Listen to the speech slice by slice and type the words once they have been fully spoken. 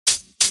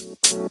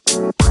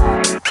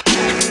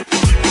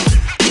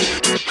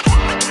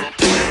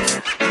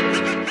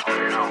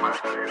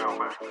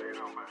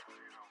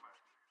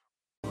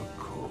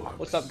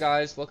What's up,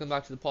 guys? Welcome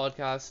back to the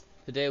podcast.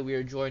 Today we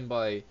are joined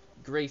by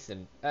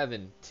Grayson,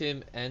 Evan,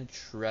 Tim, and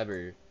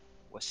Trevor.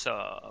 What's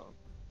up?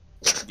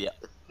 Yeah.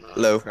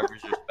 Hello.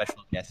 Trevor's our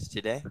special guest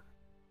today.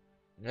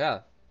 Yeah,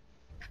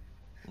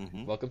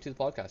 Mm-hmm. welcome to the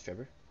podcast,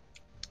 Trevor.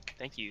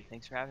 Thank you.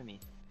 Thanks for having me.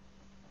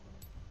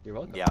 You're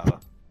welcome. Yeah.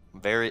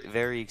 Very,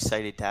 very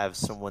excited to have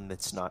someone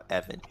that's not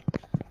Evan.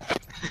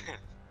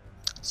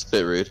 It's a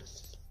bit rude.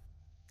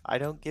 I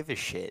don't give a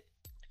shit.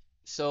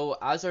 So,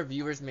 as our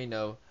viewers may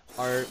know,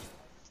 our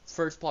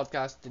first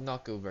podcast did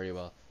not go very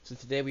well. So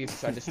today we've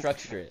tried to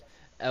structure it.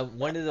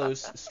 One of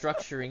those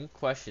structuring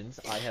questions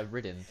I have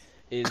written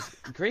is,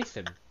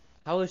 Grayson,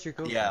 how is your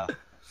girlfriend?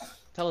 Yeah.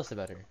 Tell us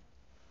about her.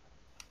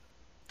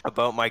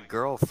 About my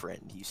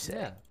girlfriend, you say?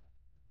 Yeah.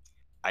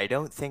 I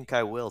don't think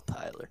I will,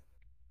 Tyler.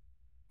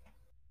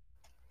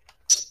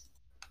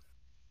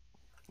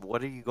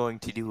 What are you going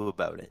to do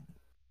about it?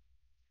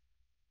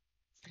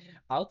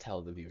 I'll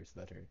tell the viewers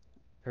about her.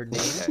 Her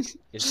name Okay.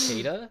 is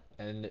Kata,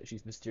 and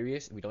she's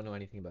mysterious, and we don't know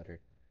anything about her.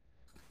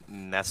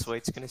 And that's the way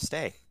it's gonna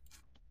stay.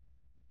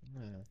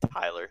 Yeah.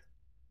 Tyler.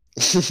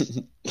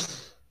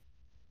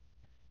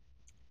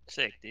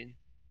 Sick, dude.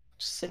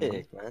 Sick,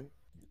 man.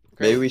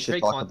 Maybe we should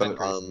Great talk content,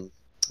 about Grayson.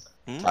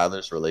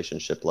 Tyler's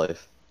relationship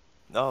life.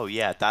 Oh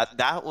yeah,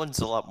 that one's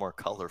a lot more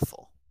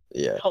colorful.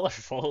 Yeah.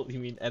 Colorful? You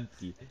mean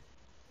empty?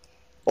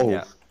 Oh.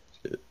 Yeah.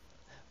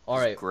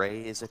 Alright,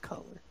 Gray is a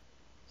color.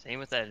 Same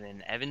with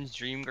Evan. Evan's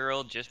dream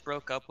girl just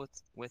broke up with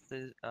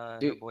his her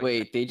Dude,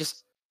 boyfriend. wait,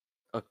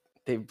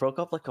 they broke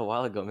up like a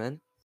while ago,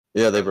 man.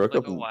 Yeah, they broke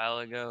like up. a while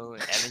ago.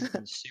 And Evan's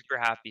been super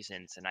happy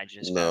since, and I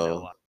just No. found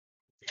out why.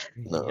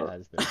 No. yeah,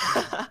 it's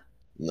been...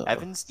 No.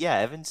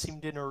 Evan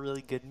seemed in a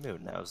really good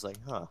mood, and I was like,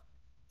 huh.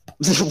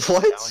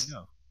 What? Now I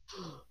know.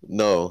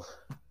 No.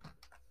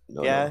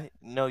 No. Yeah,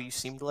 no, you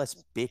seemed less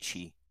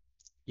bitchy.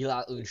 Il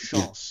a une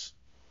chance.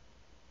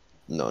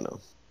 No. No.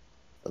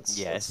 That's,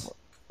 Yes.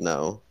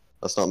 no.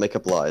 Let's not make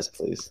up lies,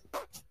 please.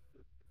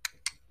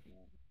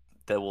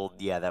 That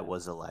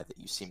was a lie that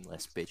you seem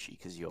less bitchy,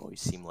 because you always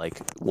seem like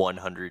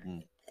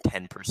 110%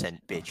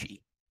 bitchy.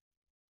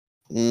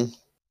 I don't know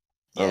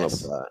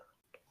Yes. about that.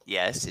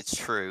 Yes, it's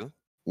true.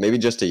 Maybe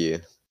just to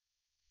you.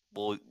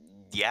 Well,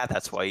 yeah,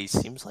 that's why he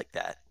seems like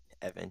that,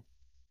 Evan.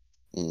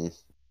 Mm.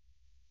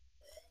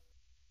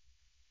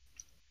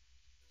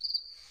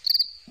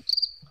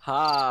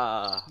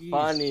 Ha, Jeez,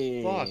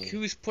 funny. Fuck,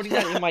 who's putting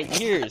that in my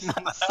ears?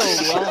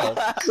 It's so loud.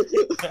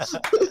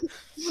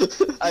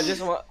 I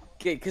just want,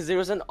 okay, because there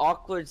was an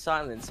awkward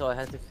silence, so I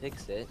had to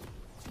fix it.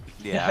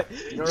 Yeah. You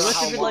You don't know must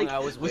how have been long like, I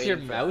was with your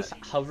waiting for mouse that.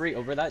 hovering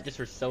over that just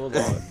for so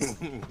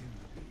long.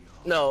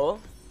 No,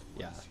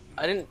 Yeah.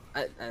 I didn't.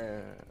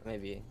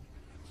 Maybe.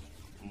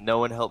 No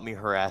one helped me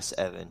harass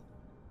Evan.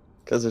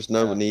 Because there's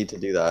no Yeah. need to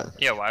do that.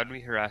 Yeah, why would we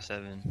harass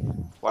Evan?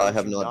 Why I would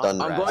have you not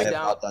done. I'm I going have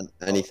down- not done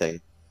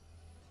anything.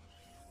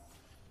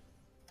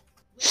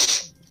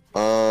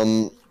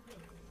 Um.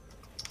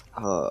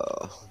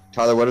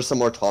 Tyler, what are some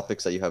more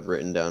topics that you have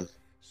written down?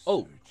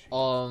 Oh,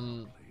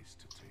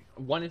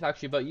 one is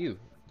actually about you.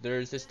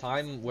 There's this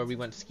time where we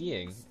went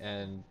skiing,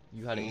 and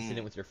you had an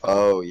incident with your phone.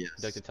 Oh yes.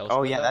 Would you like to tell us Oh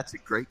about yeah, that? that's a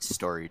great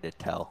story to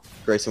tell.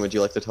 Grayson, would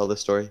you like to tell this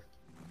story?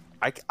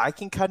 I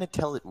can kind of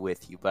tell it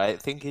with you, but I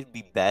think it'd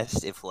be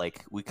best if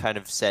like we kind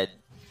of said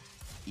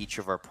each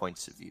of our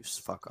points of views.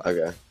 Fuck off.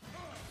 Okay.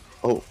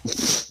 Oh.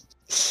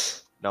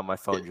 No, my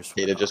phone just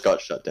Kata went just got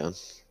shut down.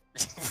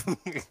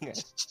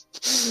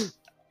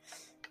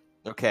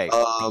 Okay,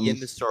 begin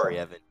the story,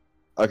 Evan.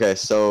 Okay,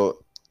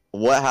 so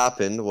what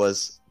happened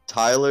was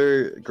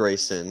Tyler,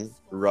 Grayson,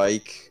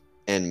 Reich,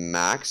 and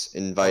Max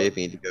invited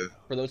me to go.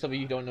 For those of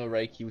you who don't know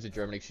Reich, he was a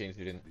German exchange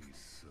student.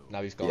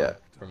 Now he's gone Yeah.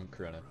 from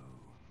Corona.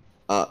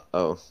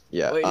 Oh,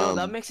 yeah. Wait, no,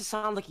 that makes it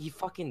sound like he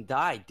fucking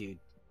died, dude.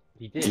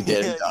 He did. He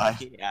did die.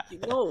 Yeah.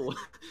 No.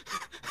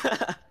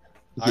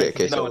 Yeah,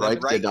 okay, so No, Reich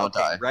did not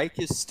die. Reich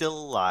is still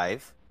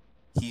alive.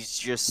 He's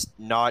just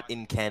not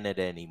in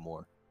Canada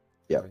anymore.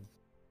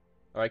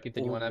 Alright,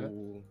 continue on,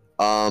 Evan.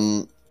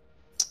 Ooh.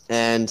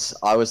 And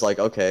I was like,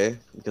 okay,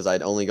 because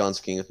I'd only gone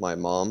skiing with my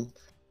mom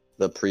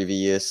the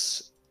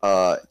previous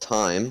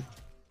time,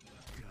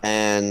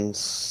 and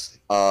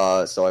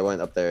so I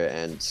went up there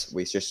and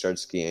we just started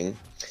skiing.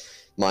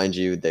 Mind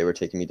you, they were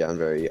taking me down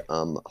very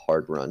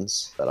hard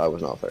runs that I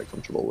was not very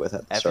comfortable with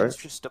at the Evan's start.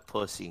 just a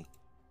pussy.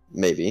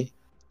 Maybe.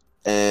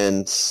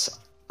 And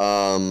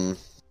I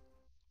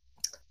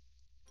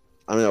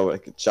don't know,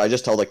 like, should I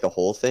just tell like the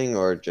whole thing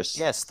or just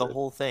Yes, the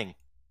whole thing.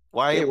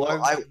 Why? Okay, well,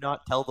 why would you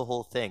not tell the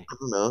whole thing? I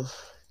don't know.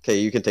 Okay,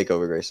 you can take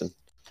over, Grayson.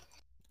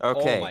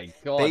 Okay. Oh my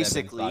god.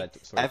 Basically, Evan, thought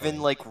it sort of Evan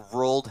funny. like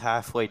rolled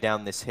halfway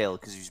down this hill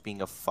because he was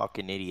being a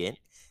fucking idiot,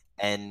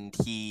 and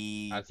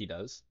he As he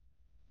does.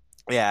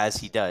 yeah, as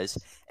he does,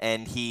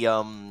 and he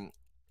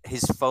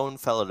his phone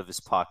fell out of his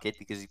pocket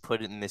because he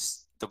put it in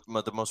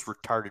the most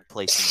retarded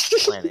place on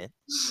the planet.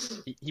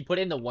 He put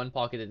it in the one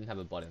pocket that didn't have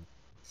a button.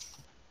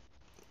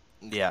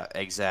 Yeah,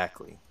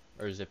 exactly.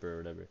 or zipper or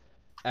whatever,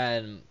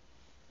 and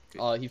he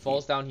Good.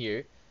 falls down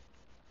here,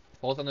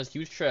 falls down this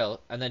huge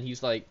trail, and then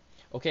he's like,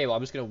 okay, well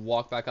I'm just gonna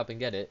walk back up and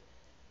get it,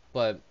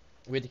 but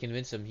we had to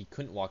convince him he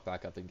couldn't walk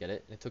back up and get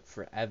it, and it took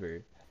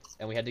forever,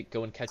 and we had to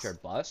go and catch our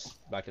bus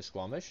back to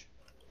Squamish,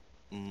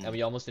 and Mm.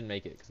 we almost didn't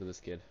make it because of this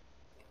kid.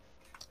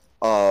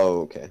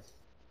 Oh, okay.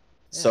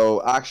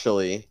 So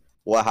actually,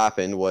 what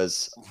happened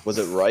was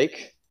it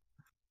Reich?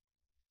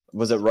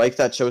 Was it Reich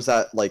that chose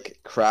that like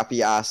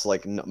crappy ass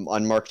like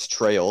unmarked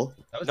trail?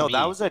 That was No, me.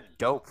 that was a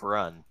dope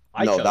run.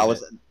 I No, chose that it.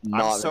 was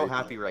not. I'm so very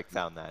happy fun. Reich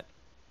found that.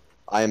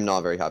 I am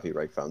not very happy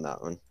Reich found that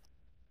one. It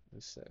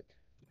was sick.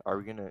 Are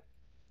we gonna?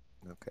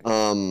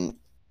 Okay.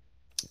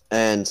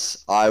 And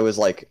I was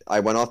like,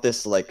 I went off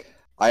this like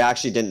I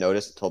actually didn't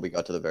notice until we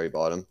got to the very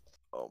bottom.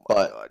 Oh my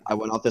But god. I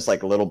went off this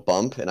like little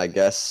bump, and I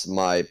guess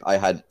I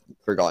had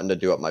forgotten to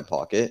do up my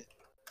pocket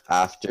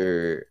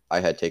after I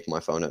had taken my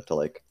phone out to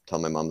like tell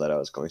my mom that I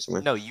was going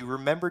somewhere. No, you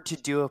remembered to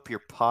do up your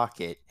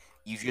pocket.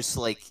 You just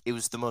like it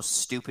was the most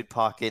stupid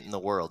pocket in the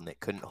world, and it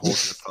couldn't hold your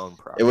phone It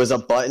properly. was a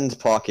buttoned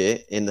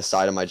pocket in the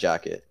side of my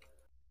jacket.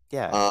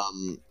 Yeah.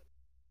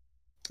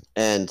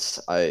 And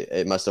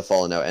it must have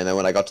fallen out. And then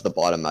when I got to the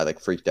bottom, I like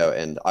freaked out,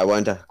 and I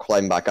wanted to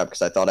climb back up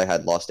because I thought I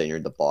had lost it near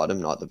the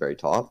bottom, not the very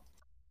top.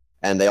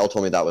 And they all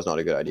told me that was not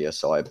a good idea,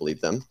 so I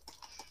believed them.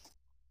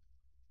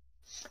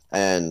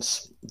 And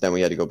then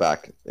we had to go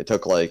back. It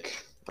took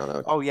like I don't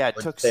know. Oh yeah, it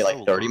I'd took say so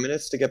like 30 long.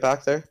 minutes to get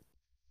back there.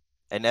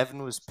 And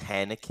Evan was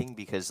panicking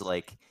because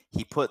like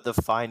he put the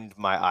Find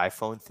My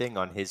iPhone thing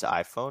on his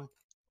iPhone,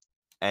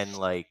 and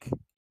like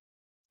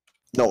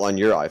No, on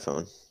your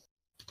iPhone.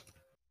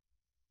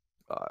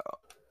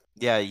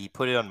 yeah, he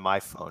put it on my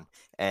phone,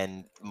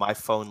 and my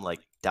phone like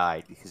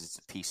died because it's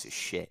a piece of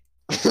shit.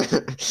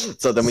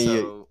 So then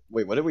So-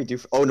 wait. What did we do?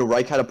 Oh no,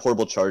 Reich had a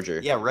portable charger.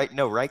 Yeah, right.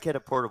 No, Reich had a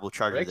portable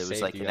charger Reich that was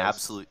saved like you an guys.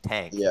 absolute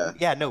tank. Yeah.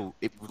 Yeah, no,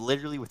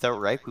 literally without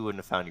Reich, we wouldn't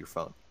have found your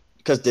phone.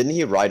 Because didn't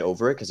he ride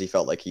over it? Because he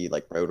felt like he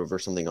like rode over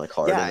something like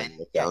hard Yeah, and then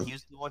looked yeah, down. he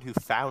was the one who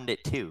found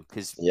it too,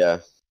 because Yeah.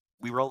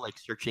 we were all like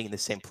searching in the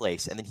same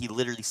place, and then he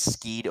literally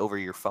skied over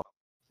your phone.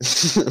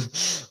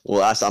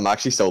 Well, I'm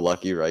actually so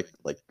lucky, right?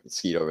 Like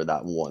skied over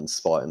that one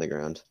spot in the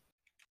ground.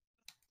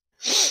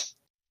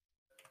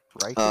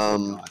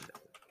 Right?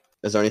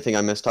 Is there anything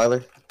I missed,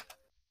 Tyler?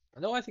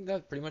 No, I think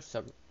that pretty much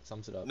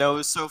sums it up. No, it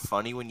was so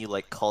funny when you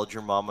like called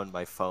your mom on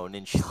my phone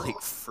and she like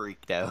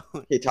freaked out.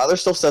 Hey, Tyler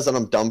still says that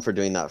I'm dumb for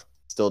doing that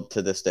still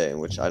to this day, in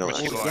which I don't.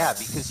 Well, Actually... you Yeah, are.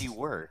 because you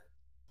were.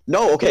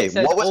 No, okay. He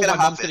says, What was "Oh, gonna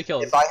my mom's happen gonna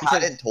kill him." if I He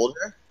says- hadn't told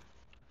her?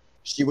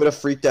 She would have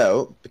freaked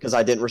out because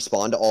I didn't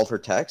respond to all of her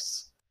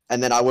texts,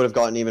 and then I would have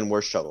gotten even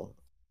worse trouble.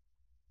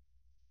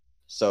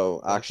 So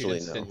What if she actually,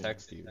 just no. didn't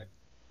text you?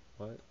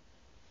 What?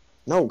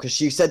 No, because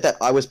she said that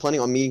I was planning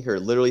on meeting her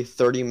literally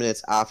 30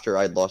 minutes after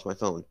I'd lost my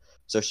phone.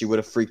 So she would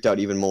have freaked out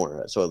even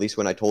more. So at least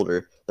when I told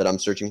her that I'm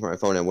searching for my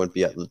phone and wouldn't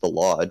be at the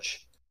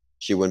lodge,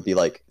 she wouldn't be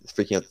like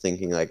freaking out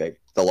thinking like I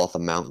fell off a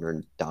mountain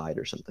or died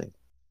or something.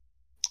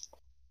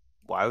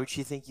 Why would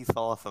she think you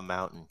fell off a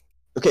mountain?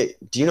 Okay,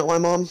 do you know my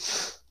mom?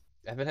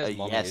 Evan has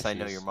mom Yes, I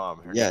know issues. your mom.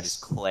 Her name Yes. is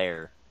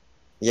Claire.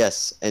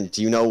 Yes, and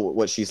do you know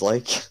what she's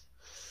like?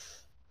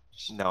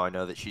 No, I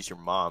know that she's your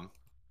mom.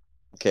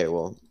 Okay,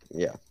 well,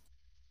 yeah.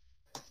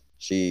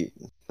 She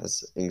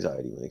has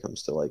anxiety when it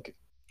comes to like,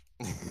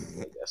 I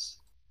guess.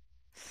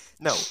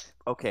 No,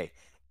 okay.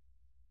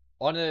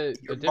 On a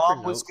Your different mom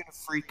note, was gonna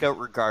freak out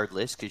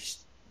regardless,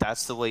 because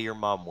that's the way your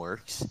mom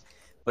works.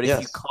 But if you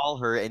Yes. call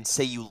her and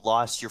say you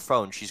lost your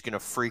phone, she's gonna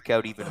freak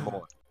out even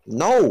more.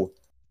 No!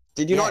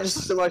 Did you not Yes. just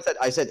listen to what I said?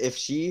 I said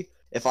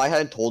if I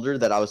hadn't told her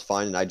that I was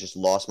fine and I just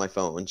lost my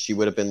phone, she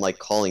would have been like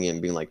calling him,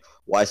 being like,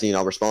 "Why is he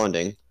not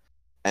responding?"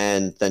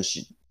 And then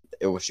she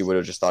would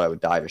have just thought I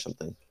would die or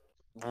something.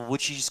 Would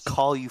she just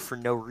call you for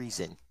no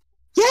reason?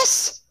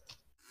 Yes.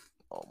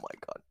 Oh my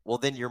god. Well,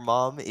 then your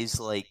mom is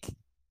like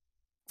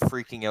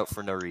freaking out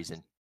for no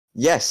reason.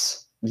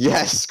 Yes.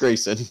 Yes,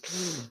 Grayson.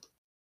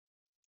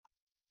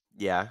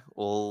 Yeah,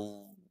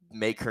 we'll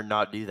make her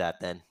not do that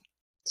then.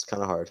 It's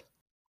kind of hard.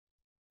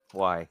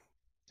 Why?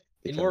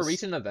 in more because-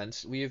 recent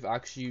events, we've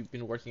actually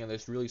been working on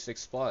this really sick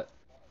spot.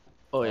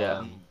 Oh yeah.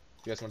 If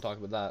you guys want to talk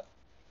about that,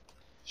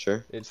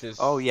 Sure. it's just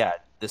Oh yeah,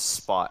 this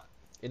spot.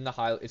 in the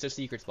high. It's a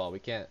secret spot. We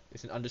can't.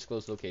 It's an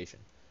undisclosed location.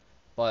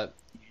 But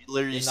You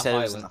literally In the said it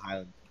was in the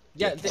Highland.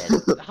 yeah,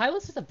 Dickhead. the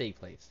Highlands is a big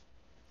place.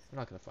 We're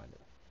not gonna find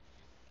it.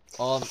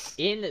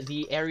 In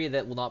the area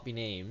that will not be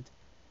named,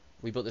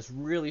 we built this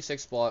really sick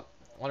spot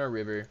on a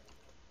river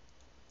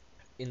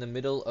in the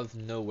middle of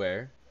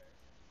nowhere.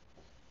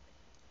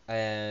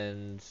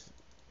 And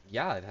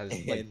yeah, it has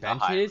In like the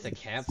benches, a Highlands.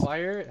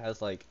 campfire. It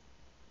has like,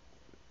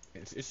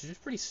 it's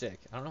just pretty sick.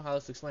 I don't know how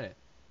else to explain it.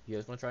 You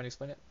guys want to try and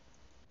explain it?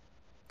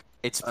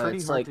 It's pretty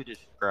it's hard like- to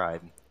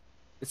describe.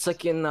 It's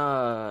like in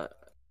a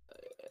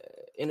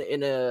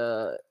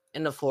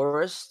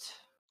forest.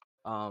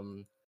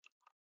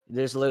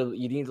 There's a little.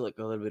 You need like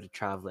a little bit of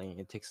traveling.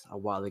 It takes a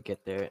while to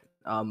get there.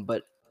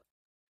 But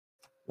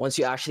once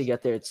you actually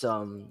get there, it's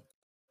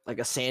like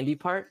a sandy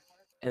part,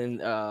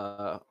 and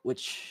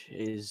which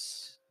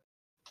is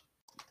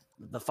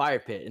the fire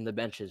pit in the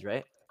benches,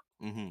 right?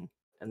 Mm-hmm.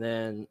 And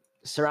then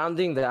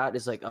surrounding that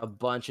is like a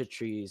bunch of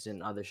trees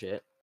and other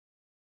shit.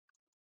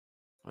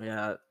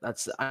 Yeah,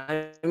 that's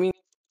I mean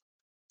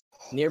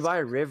nearby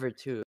a river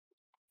too.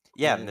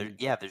 Yeah, And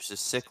there's a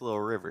sick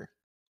little river,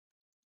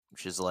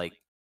 which is like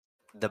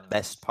the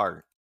best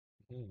part.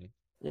 Hmm.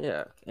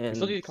 yeah, We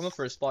still need and to come up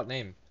for a spot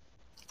name.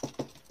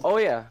 oh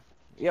yeah,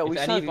 If we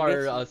any still of have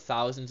our to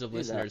thousands of do that.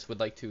 listeners would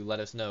like to let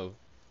us know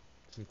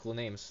some cool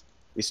names.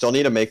 We still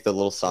need to make the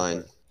little Go for sign.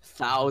 it.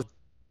 Thousands.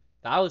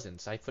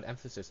 Thousands. I put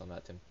emphasis on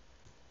that, Tim.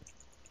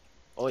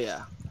 Oh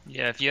yeah.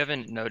 Yeah, if you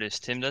haven't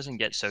noticed, Tim doesn't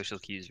get social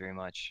cues very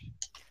much.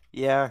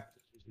 Yeah,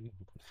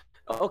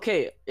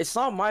 Okay, it's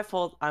not my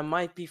fault. I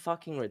might be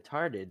fucking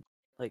retarded.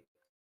 Like,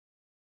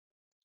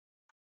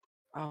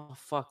 oh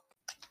fuck.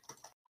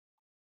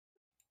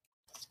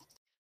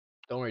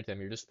 Don't worry, Tim.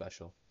 You're just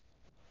special.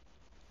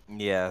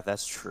 yeah,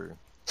 that's true.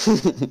 We're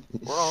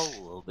all a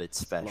little bit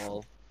special.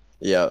 Lol.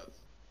 Yeah.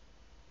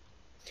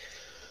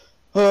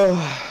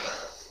 Oh.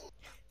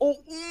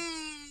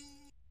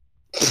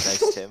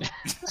 Nice, Tim.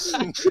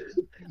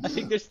 I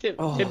think there's Tim.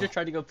 Oh. Tim just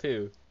tried to go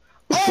poo.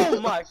 Oh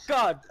my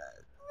god.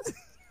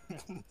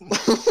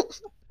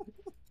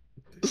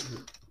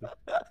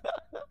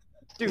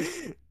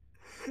 Dude.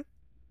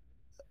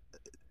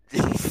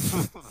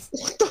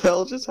 What the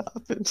hell just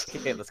happened?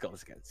 Okay, let's go.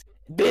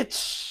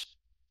 Bitch.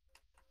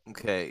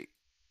 Okay.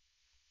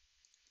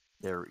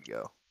 There we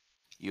go.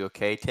 You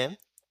okay, Tim?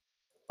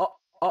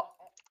 Oh.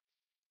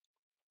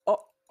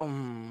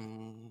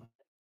 Um.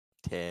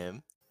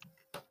 Tim?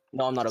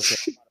 No, I'm not okay.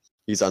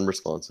 He's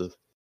unresponsive.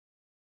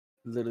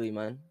 Literally,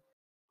 man.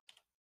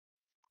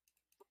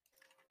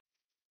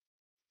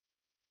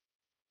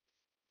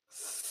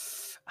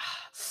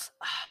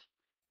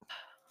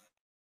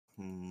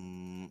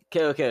 Hmm.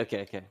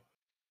 Okay.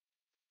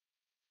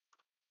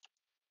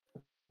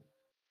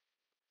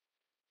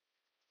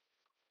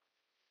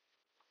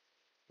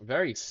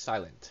 Very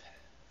silent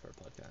for a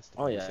podcast. if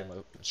Oh, I do yeah. say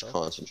Just myself.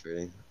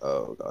 concentrating.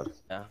 Oh god.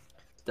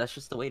 That's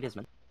just the way it is,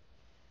 man.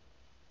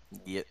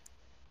 Yep.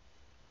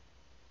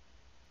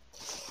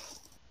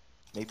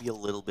 Maybe a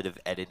little bit of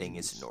editing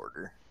is in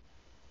order.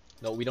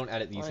 No, we don't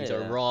edit these. Oh, These yeah.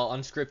 are raw,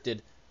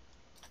 unscripted.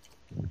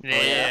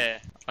 Yeah,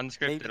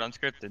 unscripted, Maybe.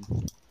 unscripted.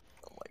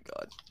 Oh my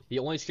god. The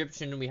only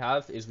scription we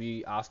have is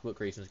we ask about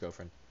Grayson's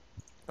girlfriend.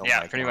 Oh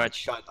Yeah, my pretty God. much.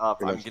 Shut up.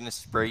 Pretty I'm much. gonna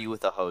spray you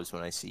with a hose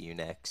when I see you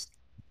next.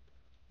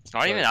 It's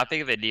not even Right. that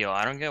big of a deal.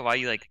 I don't get why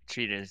you like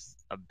treat it as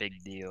a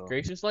big deal.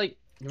 Grayson's like,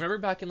 remember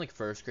back in like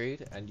first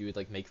grade, and you would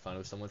like make fun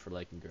of someone for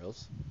liking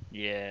girls.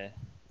 Yeah.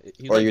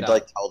 He's Or like you'd that.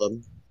 like tell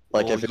them,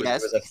 like Oh, if it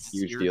yes, was a because it's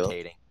huge deal.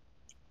 irritating.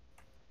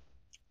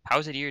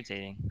 How's it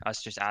irritating?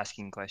 Us just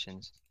asking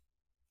questions.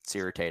 It's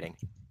irritating.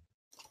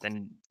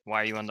 Then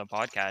why are you on the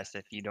podcast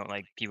if you don't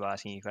like people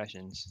asking you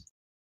questions?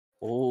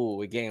 Oh,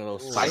 we're getting a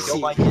little Ooh. I spicy.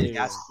 don't mind getting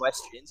asked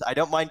questions. I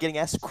don't mind getting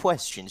asked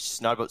questions,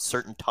 just not about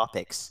certain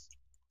topics.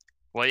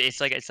 Well,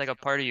 it's like a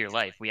part of your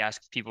life. We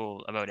ask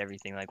people about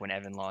everything, like when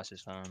Evan lost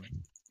his phone.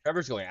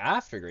 Trevor's going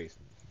after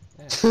Grayson.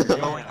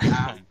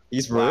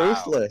 He's Wow.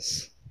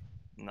 ruthless.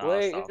 No,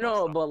 Wait, stop, no,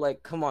 stop. but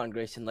like, come on,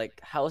 Grayson. Like,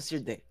 how's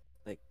your day?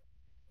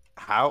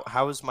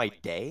 How was my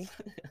day?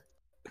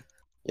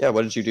 Yeah,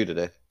 what did you do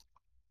today?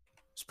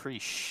 It's pretty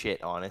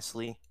shit,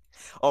 honestly.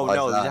 Oh Why's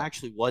no, it that?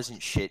 actually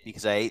wasn't shit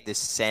because I ate this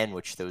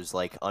sandwich that was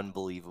like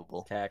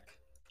unbelievable. Tech.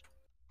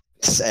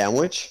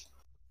 Sandwich?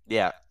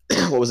 Yeah,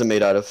 What was it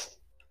made out of?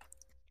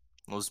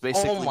 it was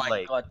basically Oh my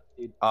like god,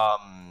 dude.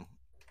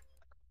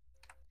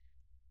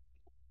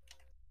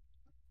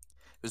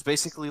 it was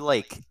basically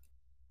like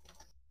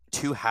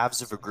two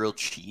halves of a grilled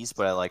cheese,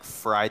 but I like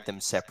fried them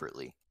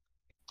separately.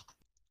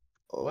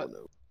 Oh What?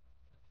 no.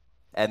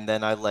 And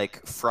then I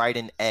like fried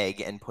an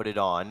egg and put it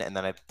on, and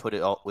then I put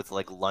it all with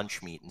like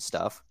lunch meat and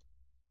stuff.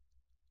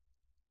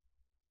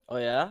 Oh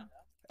yeah.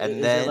 And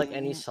Is then there like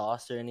any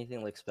sauce or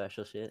anything like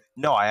special shit?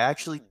 no, I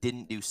actually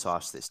didn't do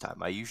sauce this time.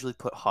 I usually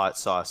put hot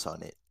sauce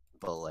on it,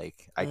 but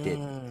like I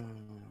didn't. Mm.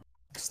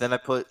 Because then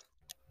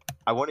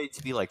I wanted it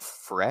to be like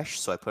fresh,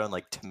 so I put on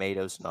like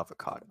tomatoes and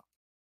avocado.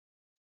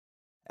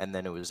 And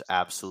then it was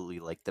absolutely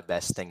like the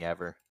best thing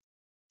ever.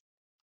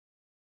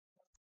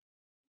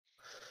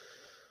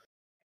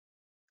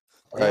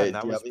 Yeah, Alright, and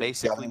that do you was have any- do you have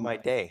basically any- my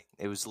day.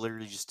 It was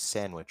literally just a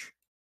sandwich.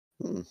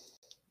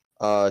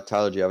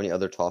 Tyler, do you have any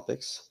other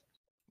topics?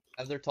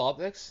 Other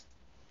topics?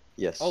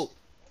 Yes. Oh,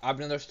 I have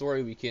another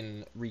story we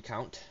can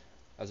recount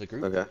as a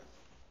group. Okay.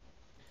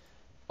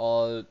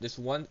 This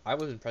one, I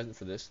wasn't present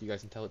for this. You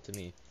guys can tell it to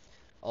me.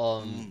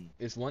 Mm.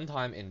 This one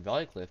time in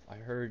Valley Cliff, I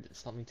heard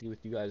something to do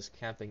with you guys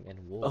camping in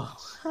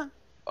wolves. Oh.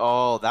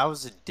 Oh, that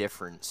was a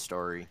different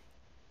story.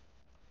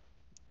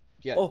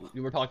 Yeah, Oh.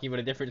 we were talking about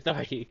a different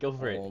story. Go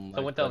for Oh it. my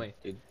Someone tell God, me.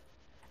 dude.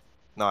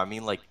 No, I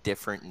mean like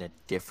different in a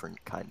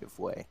different kind of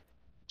way.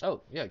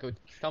 Oh, yeah, go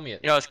tell me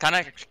it. You know, it's kind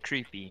of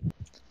creepy.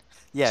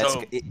 Yeah,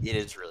 So, it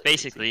is really creepy.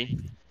 Basically,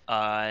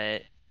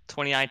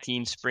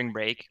 2019 spring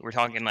break. We're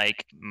talking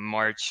like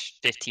March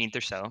 15th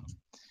or so.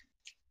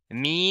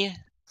 Me,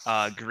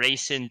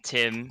 Grayson,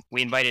 Tim.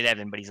 We invited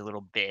Evan, but he's a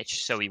little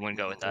bitch, so he wouldn't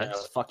go with Yeah,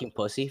 us. fucking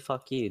pussy.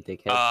 Fuck you,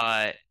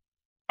 dickhead.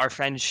 Our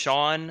friend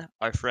Sean,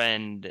 our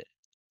friend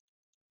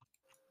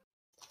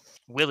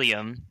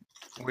William.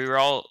 We were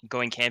all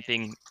going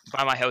camping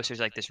by my house. There's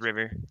like this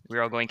river. We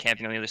were all going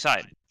camping on the other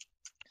side.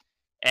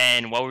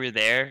 And while we were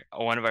there,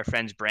 one of our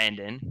friends,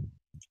 Brandon,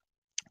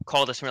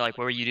 called us and we're like,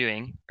 "What were you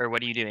doing? Or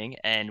what are you doing?"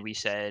 And we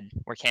said,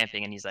 "We're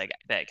camping." And he's like,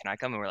 "Bet, can I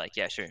come?" And we're like,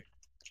 "Yeah, sure."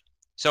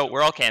 So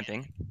we're all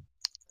camping,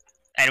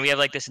 and we have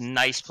like this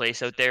nice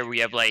place out there. We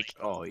have like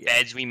Oh yeah.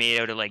 beds we made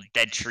out of like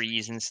dead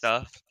trees and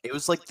stuff. It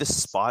was like the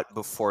spot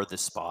before the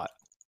spot.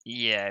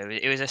 Yeah,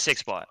 it was a 6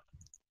 spot.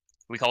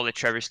 We called it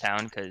Trevor's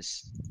Town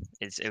because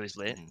it was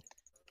lit. Mhm.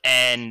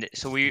 And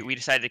so we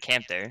decided to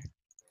camp there,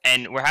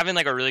 and we're having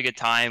like a really good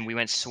time. We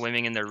went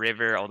swimming in the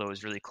river, although it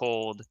was really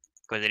cold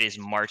because it is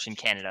March in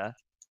Canada.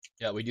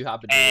 Yeah, we do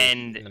happen to live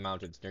And in the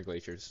mountains near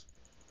glaciers.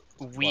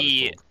 Water's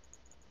We cold.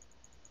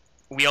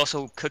 we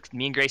also cooked.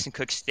 Me and Grayson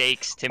cooked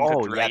steaks. Tim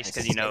Oh, cooked yeah, rice the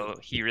because you know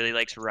he really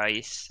likes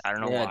rice. I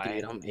don't know Yeah, why.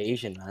 dude, I'm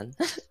Asian, man.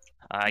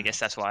 I guess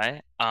that's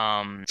why.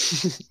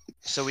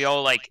 So we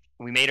all like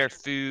we made our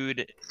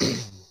food,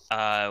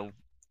 and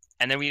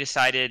then we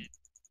decided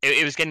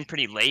it was getting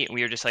pretty late. And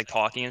we were just like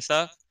talking and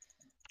stuff,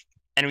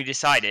 and we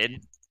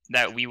decided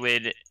that we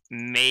would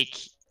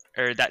make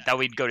or that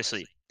we'd go to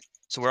sleep.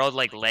 So we're all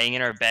like laying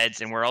in our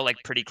beds, and we're all like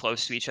pretty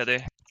close to each other.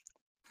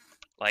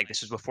 Like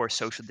this was before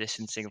social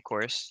distancing, of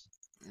course,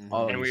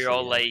 Oh, and we shit, were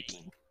all yeah. like,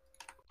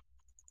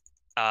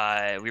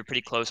 we were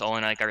pretty close, all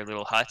in like our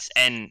little huts.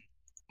 And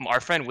our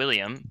friend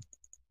William,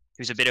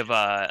 who's a bit of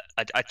a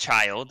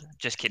child,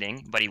 just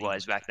kidding, but he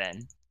was back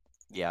then.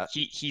 Yeah.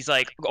 He's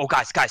like, "Oh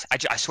guys,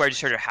 I swear I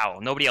just heard a howl.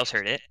 Nobody else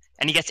heard it."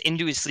 And he gets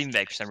into his sleeping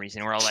bag for some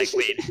reason. We're all like,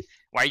 "Wait,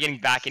 why are you getting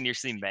back into your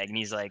sleeping bag?" And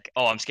he's like,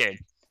 "Oh, I'm scared."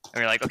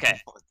 And we're like, "Okay."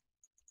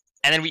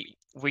 And then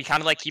we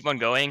kind of like keep on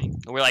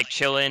going. We're like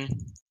chilling,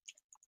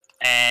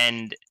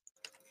 and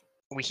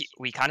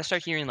we kind of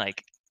start hearing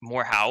like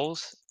more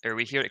howls, or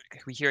we hear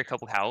a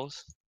couple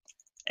howls,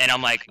 and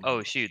I'm like,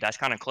 "Oh shoot, that's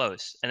kind of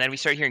close." And then we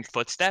start hearing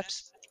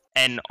footsteps,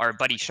 and our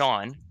buddy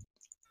Sean,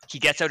 he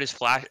gets out his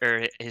flash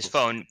or his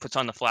phone, puts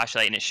on the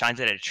flashlight, and it shines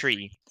it at a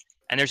tree.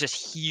 And there's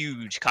this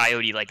huge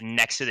coyote like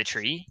next to the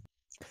tree.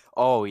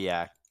 Oh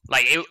yeah.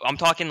 Like I'm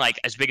talking like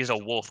as big as a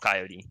wolf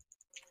coyote.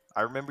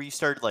 I remember you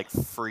started like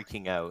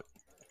freaking out,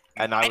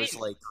 and I was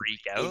didn't like freak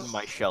out. in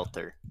my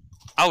shelter.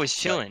 I was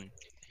chilling.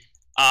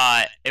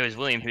 It was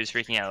William who was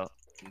freaking out.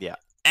 Yeah.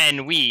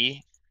 And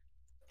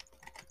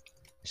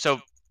so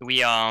we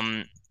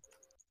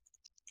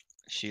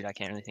shoot, I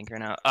can't really think right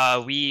now.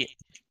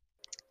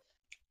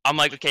 I'm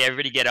like, okay,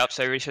 everybody get up.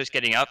 So everybody starts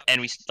getting up, and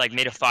we like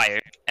made a fire,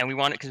 and we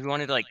wanted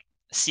to like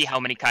see how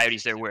many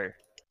coyotes there were.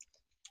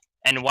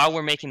 And while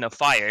we're making the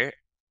fire,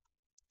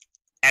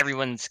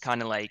 everyone's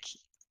kind of like,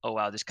 "Oh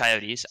wow, there's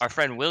coyotes." Our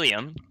friend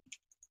William,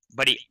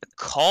 but he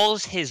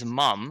calls his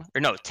mom,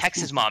 or no,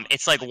 texts his mom.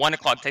 It's like 1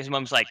 o'clock. Texts his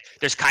mom's like,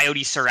 "There's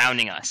coyotes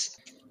surrounding us."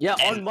 Yeah,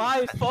 And- on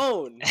my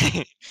phone,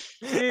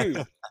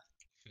 dude.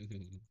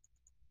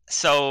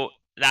 So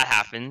that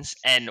happens,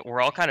 and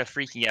we're all kind of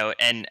freaking out.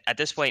 And at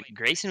this point,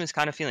 Grayson was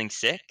kind of feeling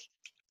sick.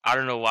 I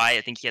don't know why.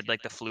 I think he had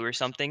like the flu or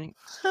something.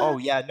 Oh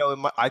yeah,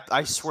 no,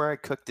 I swear I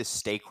cooked this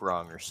steak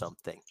wrong or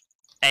something.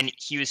 And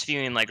he was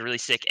feeling like really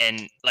sick,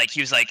 and like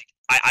he was like,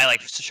 I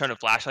like shone a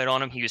flashlight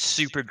on him. He was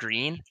super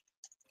green,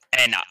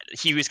 and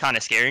he was kind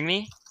of scaring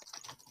me.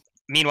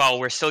 Meanwhile,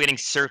 we're still getting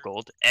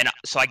circled, and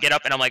so I get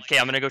up and I'm like, okay,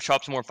 I'm gonna go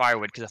chop some more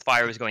firewood because the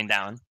fire was going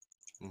down.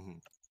 Hmm.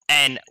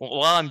 And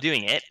while I'm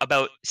doing it,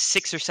 about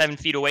 6 or 7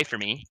 feet away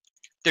from me,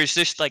 there's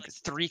just like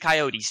 3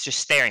 coyotes just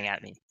staring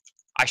at me.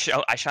 I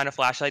shine a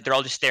flashlight. They're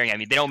all just staring at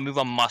me. They don't move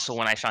a muscle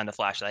when I shine the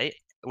flashlight,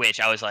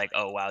 which I was like,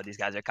 oh wow, these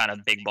guys are kind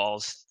of big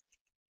balls.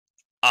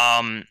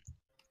 And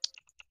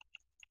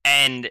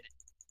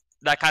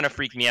that kind of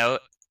freaked me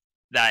out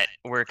that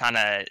we're kind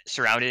of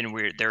surrounded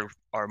and there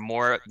are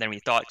more than we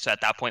thought. So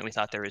at that point, we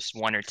thought there was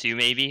 1 or 2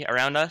 maybe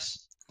around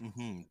us.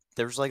 Hmm.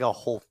 There's like a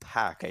whole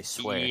pack, I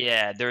swear.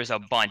 Yeah, there was a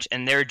bunch,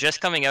 and they're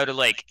just coming out of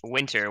like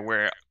winter,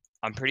 where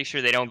I'm pretty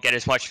sure they don't get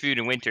as much food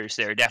in winter,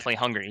 so they're definitely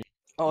hungry.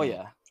 Oh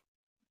yeah.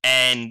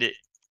 And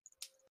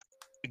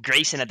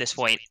Grayson at this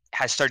point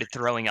has started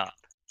throwing up,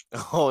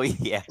 Oh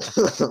yeah.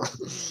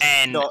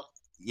 and No,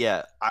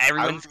 yeah. I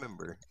everyone's-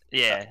 remember.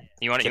 yeah,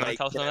 you want to Can I-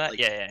 tell us can some I, of that? like,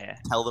 Yeah.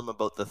 Tell them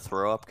about the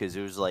throw up because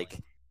it was like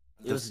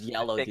It was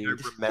yellow, thing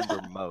dude. I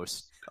remember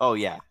most. Oh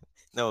yeah.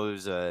 No,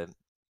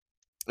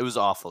 it was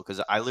awful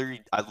because I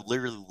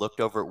literally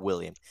looked over at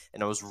William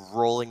and I was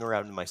rolling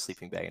around in my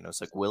sleeping bag and I was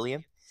like,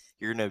 William,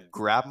 you're gonna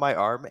grab my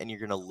arm and you're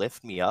gonna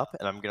lift me up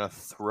and I'm gonna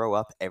throw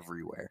up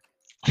everywhere.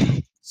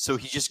 So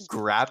he just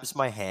grabs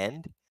my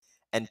hand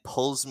and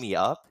pulls me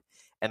up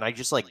and I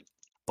just like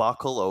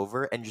buckle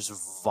over and just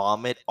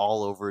vomit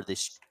all over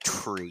this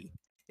tree.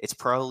 It's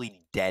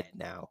probably dead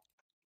now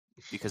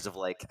because of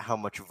like how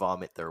much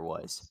vomit there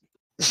was.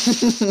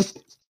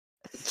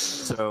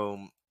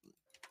 So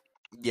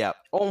yeah.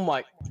 Oh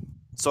my.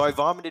 So I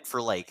vomited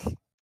for like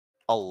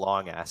a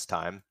long ass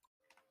time.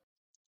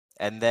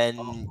 And then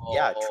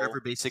yeah, Oh.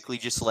 Trevor basically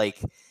just like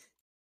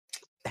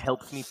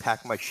helped me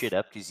pack my shit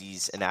up because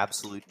he's an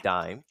absolute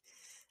dime.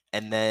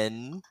 And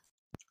then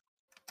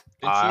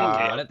Did you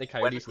Uh, run at the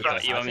coyotes with a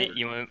You want me? hatchet?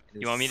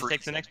 You want me to take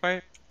the freezing. next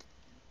part?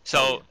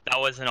 So that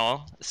wasn't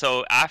all.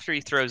 So after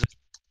he throws,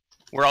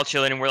 we're all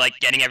chilling and we're like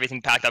getting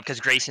everything packed up because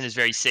Grayson is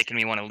very sick and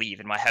we want to leave.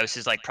 And my house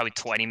is like probably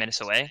 20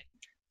 minutes away.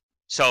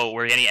 So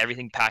we're getting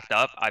everything packed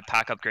up. I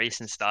pack up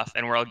Grayson's stuff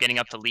and we're all getting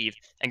up to leave.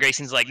 And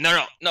Grayson's like,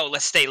 no,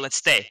 let's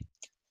stay.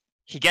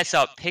 He gets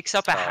up, picks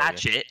up a Oh, yeah.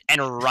 hatchet,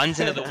 and runs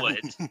into the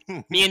woods.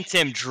 Me and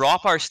Tim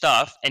drop our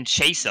stuff and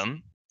chase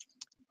him.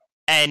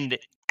 And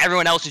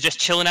everyone else is just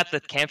chilling at the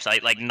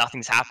campsite like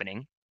nothing's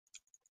happening.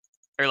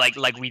 Or like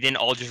we didn't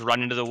all just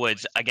run into the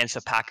woods against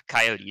a pack of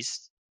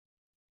coyotes.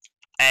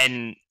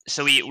 And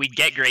so we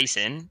get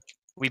Grayson,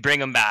 we bring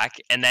him back,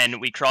 and then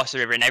we cross the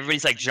river, and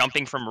everybody's like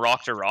jumping from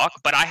rock to rock.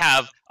 But I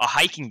have a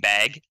hiking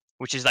bag,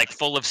 which is like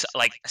full of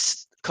like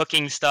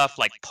cooking stuff,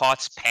 like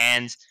pots,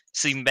 pans,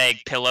 sleeping bag,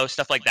 pillow,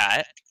 stuff like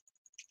that.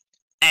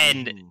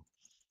 And Mhm.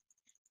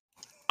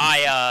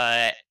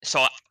 I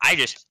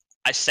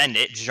send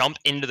it, jump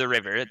into the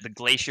river, the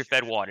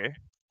glacier-fed water,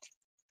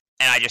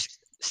 and I just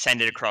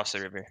send it across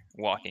the river,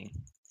 walking.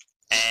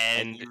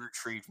 and And you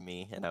retrieved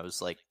me, and I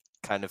was like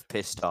kind of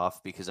pissed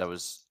off because I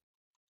was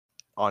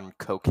on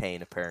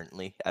cocaine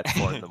apparently at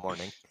 4 in the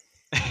morning.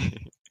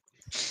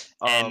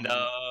 and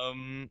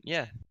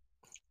Yeah.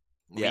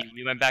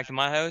 we went back to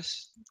my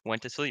house,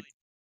 went to sleep.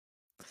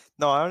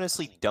 No, I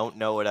honestly don't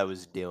know what I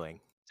was doing.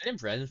 Didn't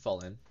Brandon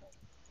fall in?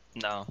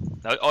 No.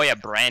 Oh yeah,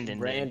 Brandon.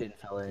 did. Brandon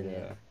fell in. Yeah.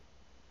 Yeah.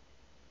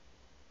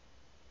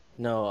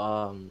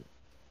 No.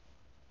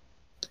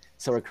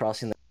 So we're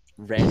crossing the.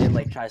 Brandon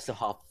like tries to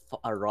hop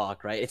a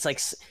rock, right? It's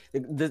like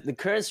the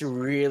current's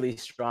really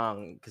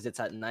strong because it's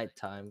at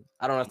nighttime.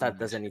 I don't know if that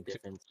does any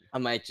difference. I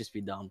might just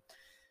be dumb,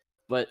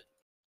 but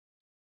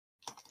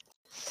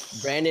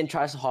Brandon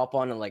tries to hop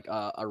on like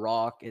a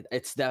rock.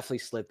 It's definitely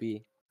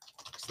slippery,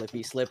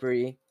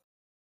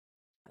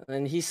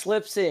 and he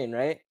slips in,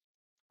 right?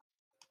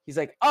 He's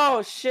like,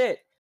 "Oh shit!"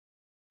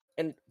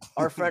 And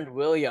our friend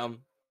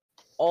William,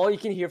 all you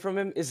can hear from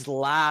him is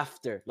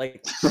laughter,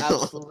 like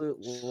absolute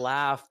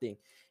laughing.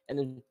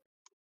 And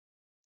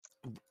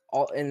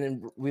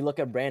then we look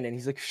at Brandon.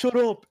 He's like, "Shut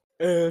up,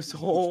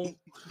 asshole."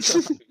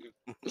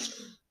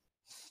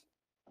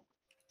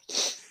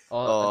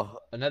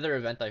 Another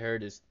event I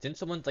heard is, didn't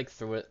someone like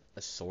throw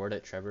a sword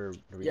at Trevor?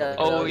 Yeah.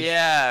 Oh Yeah.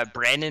 yeah,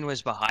 Brandon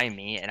was behind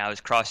me, and I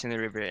was crossing the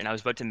river, and I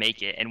was about to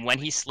make it. And when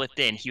he slipped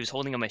in, he was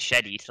holding a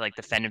machete to like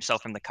defend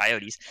himself from the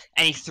coyotes,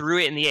 and he threw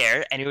it in the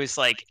air, and it was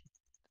like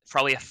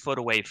probably a foot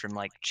away from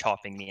like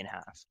chopping me in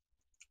half.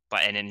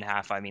 And in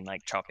half, I mean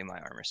like chopping my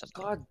arm or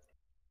something. God.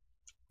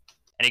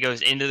 And it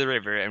goes into the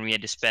river, and we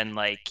had to spend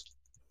like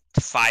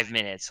 5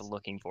 minutes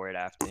looking for it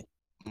after.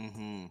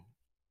 Mm-hmm.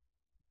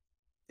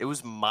 It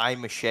was my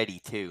machete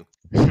too.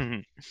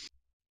 Oh,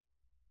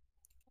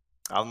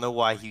 I don't know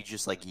why he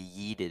just like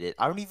yeeted it.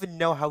 I don't even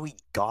know how he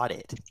got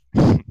it.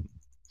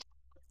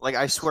 Like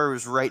I swear it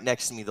was right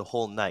next to me the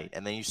whole night,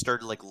 and then you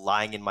started like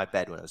lying in my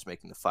bed when I was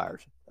making the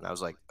fires, and I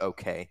was like,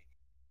 okay,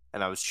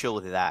 and I was chill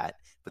with that.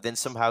 But then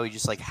somehow he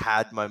just like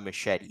had my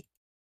machete,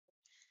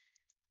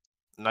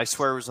 and I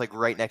swear it was like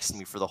right next to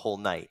me for the whole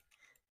night.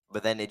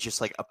 But then it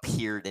just like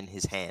appeared in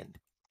his hand,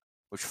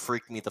 which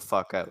freaked me the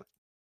fuck out.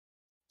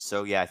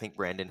 So yeah, I think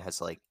Brandon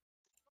has like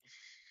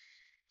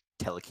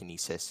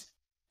telekinesis.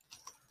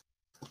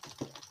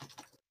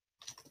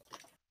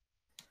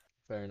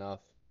 Fair enough.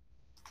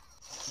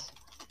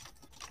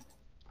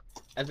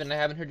 Evan, I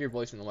haven't heard your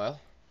voice in a while.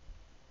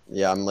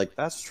 Yeah, I'm like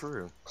That's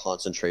true.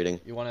 concentrating.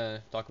 You want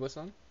to talk about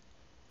something?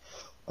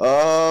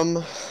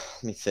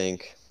 Let me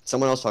think.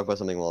 Someone else talk about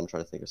something while I'm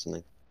trying to think of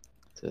something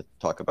to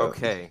talk about.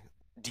 Okay.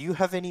 Do you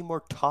have any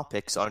more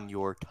topics on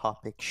your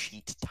topic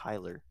sheet,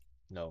 Tyler?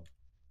 No.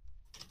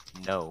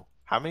 No.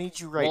 How many did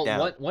you write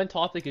down? One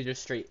topic is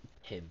just straight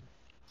him.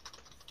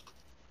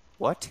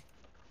 What?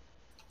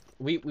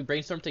 We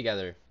brainstormed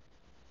together,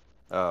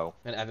 Oh.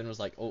 and Evan was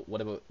like, "Oh,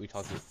 what about we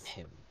talk about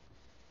him?"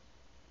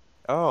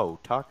 Oh,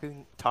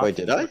 talking. Wait,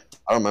 did I? I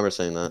don't remember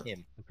saying that.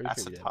 Him. I'm pretty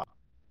That's sure a you did. top.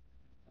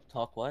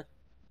 Talk what?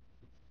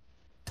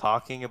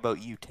 Talking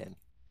about you, Tim.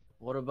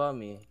 What about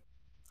me?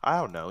 I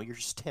don't know. You're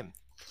just Tim.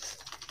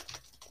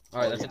 All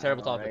right, that's a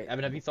terrible topic. Alright.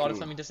 Evan, have you thought of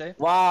something to say?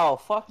 Wow,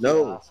 fuck you,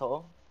 No.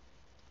 asshole.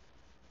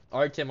 All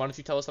right, Tim, why don't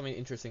you tell us something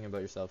interesting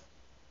about yourself?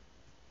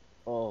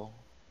 Oh.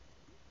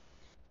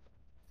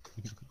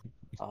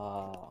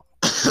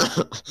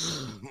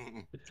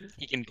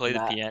 he can play the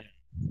That- piano.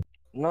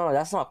 No,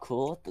 that's not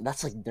cool.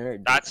 That's like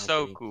nerd. That's dude.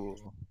 so Okay.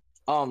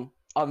 cool.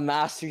 A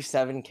Master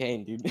 7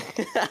 Kane, dude.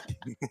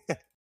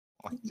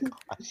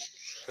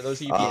 For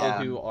those of you people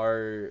Um, who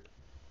are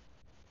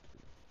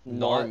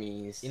Not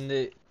Normies. in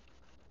the,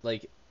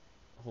 like,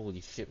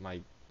 holy shit, my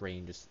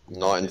brain just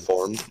Not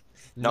informed.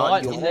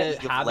 not in in the the League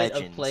of habit of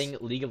Legends. playing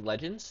League of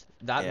Legends.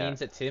 That Yeah. means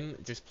that Tim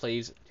just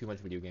plays too much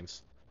video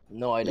games.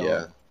 No, I don't.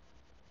 Yeah.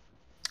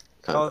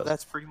 Kind Oh, of.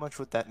 that's pretty much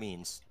what that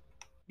means.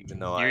 Even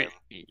though You're, I.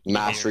 you're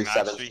Mastery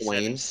 7 Mastery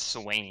Swain. 7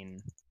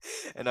 Swain.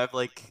 And I've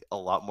like a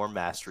lot more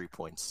mastery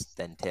points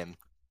than Tim.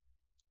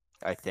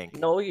 I think.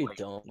 No, you Like,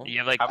 don't. You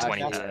have like How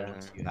many 20. mastery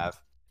points do you have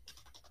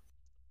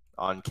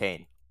on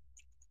Kane?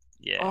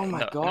 Yeah. Oh my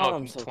no, God, no,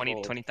 I'm so 20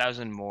 cold.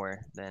 20,000 more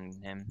than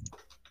him.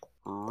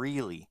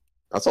 Really?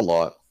 That's a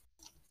lot.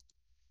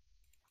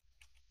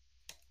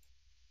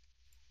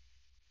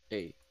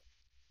 Hey.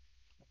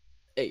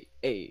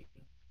 Hey.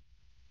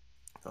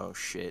 Oh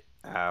shit!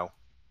 Ow.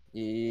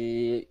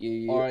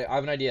 Yeah. Alright, I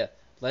have an idea.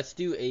 Let's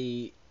do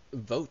a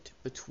vote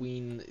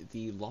between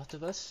the lot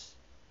of us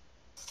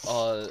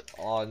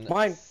on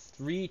Mine.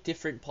 3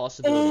 different Oh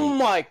possibilities.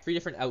 my 3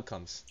 different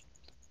outcomes.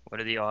 What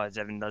are the odds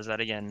Evan does that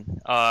again?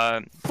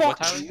 fuck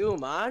Tyler? you,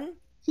 man.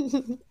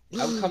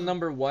 Outcome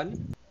number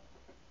 1,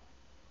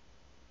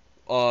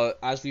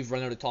 as we've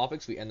run out of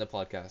topics, we end the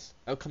podcast.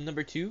 Outcome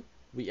number 2,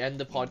 we end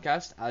the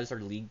podcast as our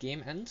league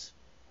game ends.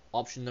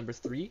 Option number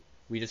 3,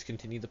 we just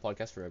continue the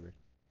podcast forever.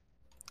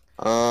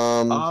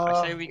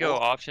 I say we go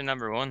Well, option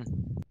number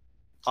 1.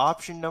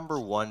 option number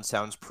 1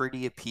 sounds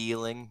pretty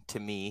appealing to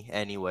me,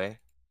 anyway.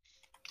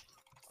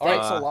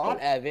 Thanks a Uh, lot,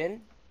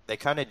 Evan. They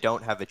kind of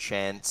don't have a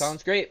chance.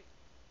 Sounds great.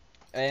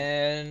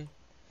 And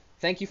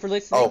thank you for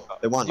listening. Oh,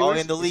 they won. Oh,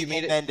 Viewers, and the if you league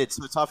made game it- ended,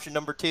 so it's option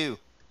number 2.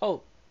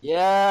 Oh,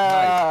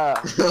 Yeah.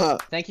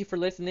 thank you for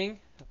listening,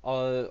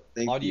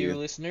 Thank audio you.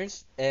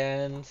 listeners,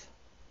 and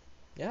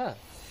yeah,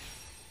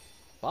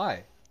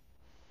 bye.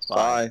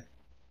 Bye.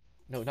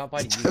 No, not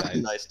bye to you guys.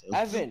 Nice. Tim.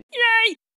 Evan.